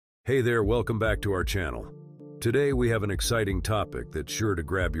Hey there, welcome back to our channel. Today we have an exciting topic that's sure to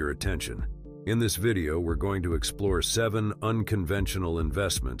grab your attention. In this video, we're going to explore 7 unconventional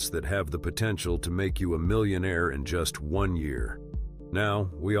investments that have the potential to make you a millionaire in just 1 year. Now,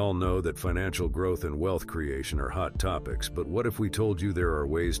 we all know that financial growth and wealth creation are hot topics, but what if we told you there are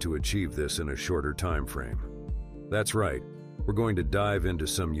ways to achieve this in a shorter time frame? That's right, we're going to dive into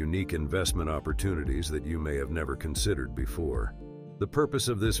some unique investment opportunities that you may have never considered before. The purpose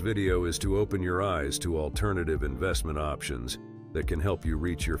of this video is to open your eyes to alternative investment options that can help you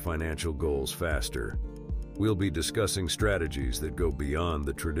reach your financial goals faster. We'll be discussing strategies that go beyond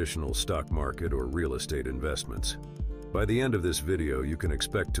the traditional stock market or real estate investments. By the end of this video, you can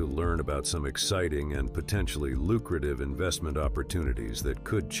expect to learn about some exciting and potentially lucrative investment opportunities that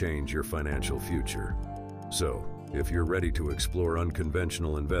could change your financial future. So, if you're ready to explore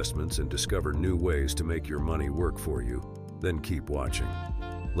unconventional investments and discover new ways to make your money work for you, then keep watching.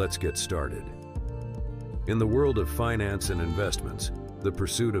 Let's get started. In the world of finance and investments, the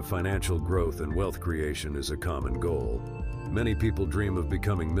pursuit of financial growth and wealth creation is a common goal. Many people dream of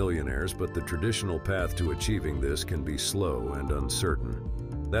becoming millionaires, but the traditional path to achieving this can be slow and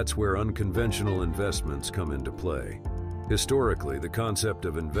uncertain. That's where unconventional investments come into play. Historically, the concept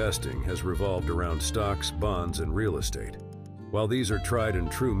of investing has revolved around stocks, bonds, and real estate. While these are tried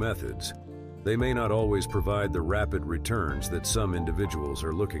and true methods, they may not always provide the rapid returns that some individuals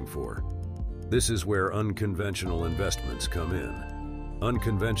are looking for. This is where unconventional investments come in.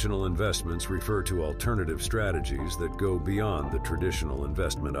 Unconventional investments refer to alternative strategies that go beyond the traditional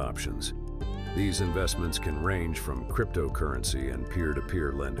investment options. These investments can range from cryptocurrency and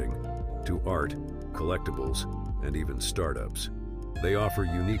peer-to-peer lending to art, collectibles, and even startups. They offer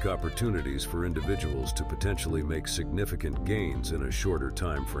unique opportunities for individuals to potentially make significant gains in a shorter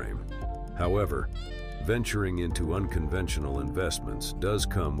time frame. However, venturing into unconventional investments does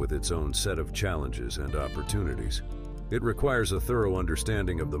come with its own set of challenges and opportunities. It requires a thorough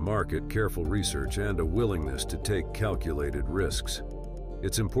understanding of the market, careful research, and a willingness to take calculated risks.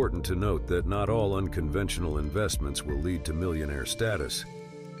 It's important to note that not all unconventional investments will lead to millionaire status,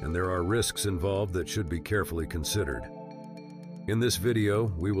 and there are risks involved that should be carefully considered. In this video,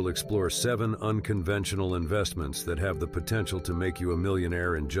 we will explore 7 unconventional investments that have the potential to make you a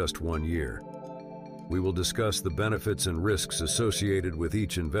millionaire in just 1 year. We will discuss the benefits and risks associated with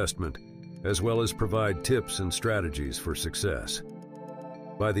each investment, as well as provide tips and strategies for success.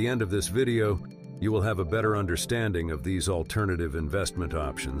 By the end of this video, you will have a better understanding of these alternative investment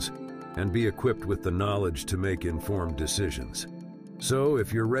options and be equipped with the knowledge to make informed decisions. So,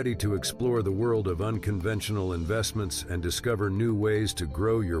 if you're ready to explore the world of unconventional investments and discover new ways to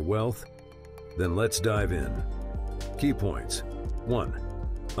grow your wealth, then let's dive in. Key points. 1.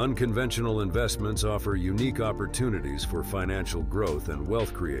 Unconventional investments offer unique opportunities for financial growth and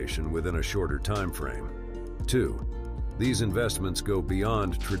wealth creation within a shorter time frame. 2. These investments go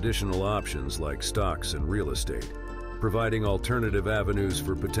beyond traditional options like stocks and real estate, providing alternative avenues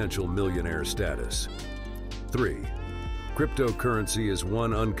for potential millionaire status. 3. Cryptocurrency is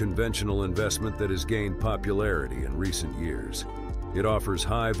one unconventional investment that has gained popularity in recent years. It offers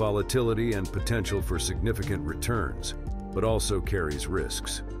high volatility and potential for significant returns, but also carries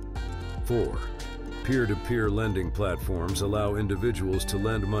risks. 4. Peer-to-peer lending platforms allow individuals to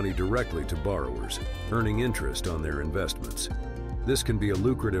lend money directly to borrowers, earning interest on their investments. This can be a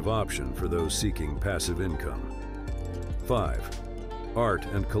lucrative option for those seeking passive income. 5. Art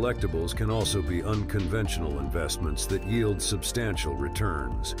and collectibles can also be unconventional investments that yield substantial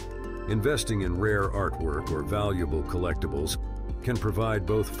returns. Investing in rare artwork or valuable collectibles can provide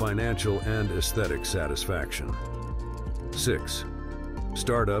both financial and aesthetic satisfaction. 6.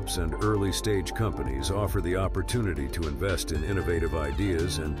 Startups and early-stage companies offer the opportunity to invest in innovative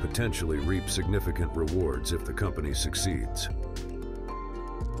ideas and potentially reap significant rewards if the company succeeds.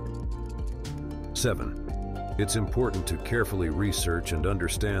 7. It's important to carefully research and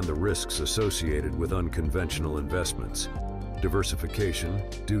understand the risks associated with unconventional investments. Diversification,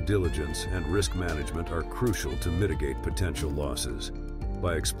 due diligence, and risk management are crucial to mitigate potential losses.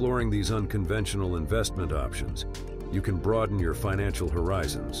 By exploring these unconventional investment options, you can broaden your financial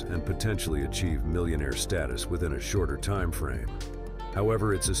horizons and potentially achieve millionaire status within a shorter time frame.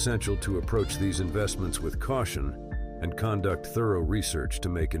 However, it's essential to approach these investments with caution and conduct thorough research to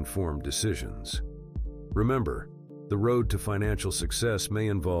make informed decisions. Remember, the road to financial success may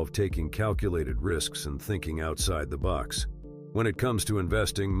involve taking calculated risks and thinking outside the box. When it comes to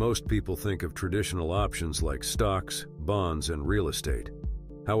investing, most people think of traditional options like stocks, bonds, and real estate.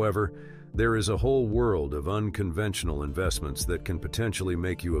 However, there is a whole world of unconventional investments that can potentially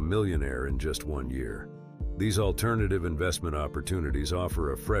make you a millionaire in just 1 year. These alternative investment opportunities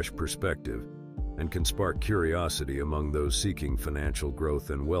offer a fresh perspective and can spark curiosity among those seeking financial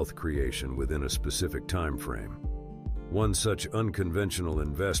growth and wealth creation within a specific time frame. One such unconventional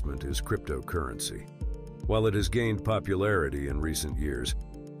investment is cryptocurrency. While it has gained popularity in recent years,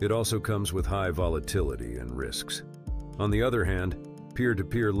 it also comes with high volatility and risks. On the other hand,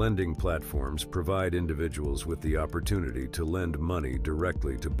 peer-to-peer lending platforms provide individuals with the opportunity to lend money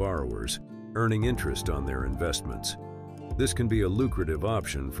directly to borrowers, earning interest on their investments. This can be a lucrative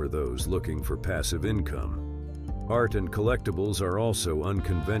option for those looking for passive income. Art and collectibles are also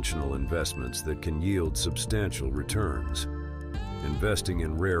unconventional investments that can yield substantial returns. Investing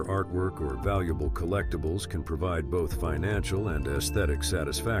in rare artwork or valuable collectibles can provide both financial and aesthetic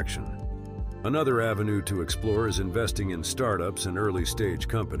satisfaction. Another avenue to explore is investing in startups and early-stage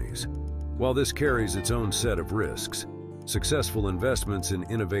companies. While this carries its own set of risks, successful investments in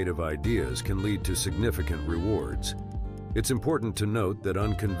innovative ideas can lead to significant rewards. It's important to note that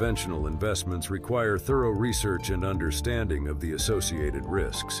unconventional investments require thorough research and understanding of the associated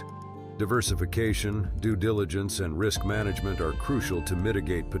risks. Diversification, due diligence, and risk management are crucial to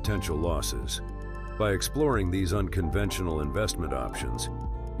mitigate potential losses. By exploring these unconventional investment options,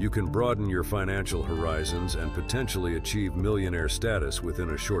 you can broaden your financial horizons and potentially achieve millionaire status within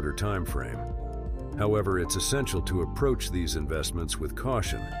a shorter time frame. However, it's essential to approach these investments with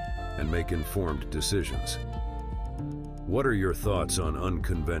caution and make informed decisions. What are your thoughts on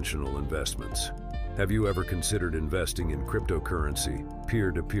unconventional investments? Have you ever considered investing in cryptocurrency,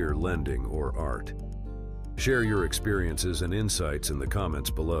 peer-to-peer lending, or art? Share your experiences and insights in the comments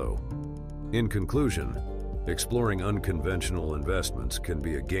below. In conclusion, exploring unconventional investments can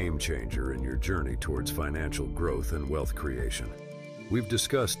be a game changer in your journey towards financial growth and wealth creation. We've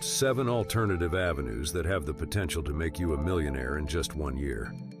discussed 7 alternative avenues that have the potential to make you a millionaire in just 1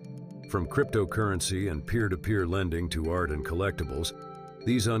 year. From cryptocurrency and peer-to-peer lending to art and collectibles,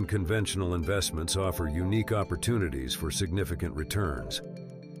 these unconventional investments offer unique opportunities for significant returns.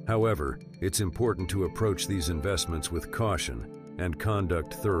 However, it's important to approach these investments with caution and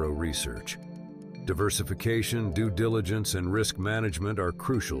conduct thorough research. Diversification, due diligence, and risk management are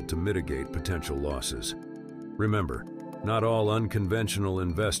crucial to mitigate potential losses. Remember, not all unconventional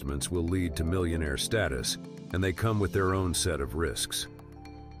investments will lead to millionaire status, and they come with their own set of risks.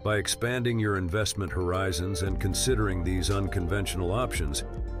 By expanding your investment horizons and considering these unconventional options,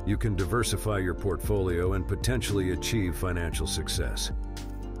 you can diversify your portfolio and potentially achieve financial success.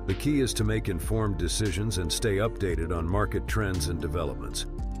 The key is to make informed decisions and stay updated on market trends and developments.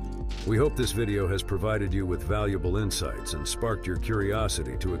 We hope this video has provided you with valuable insights and sparked your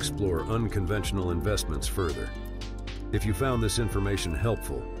curiosity to explore unconventional investments further. If you found this information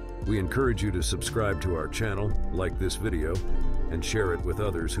helpful, we encourage you to subscribe to our channel, like this video, and share it with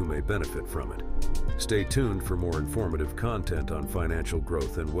others who may benefit from it. Stay tuned for more informative content on financial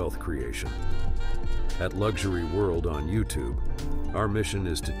growth and wealth creation. At Luxury World on YouTube, our mission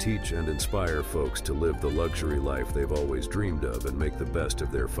is to teach and inspire folks to live the luxury life they've always dreamed of and make the best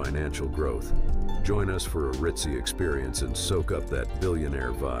of their financial growth. Join us for a ritzy experience and soak up that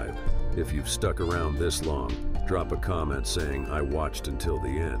billionaire vibe. If you've stuck around this long, drop a comment saying, "I watched until the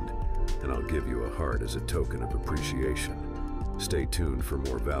end," and I'll give you a heart as a token of appreciation. Stay tuned for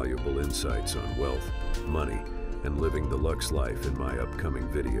more valuable insights on wealth, money, and living the luxe life in my upcoming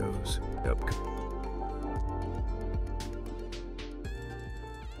videos.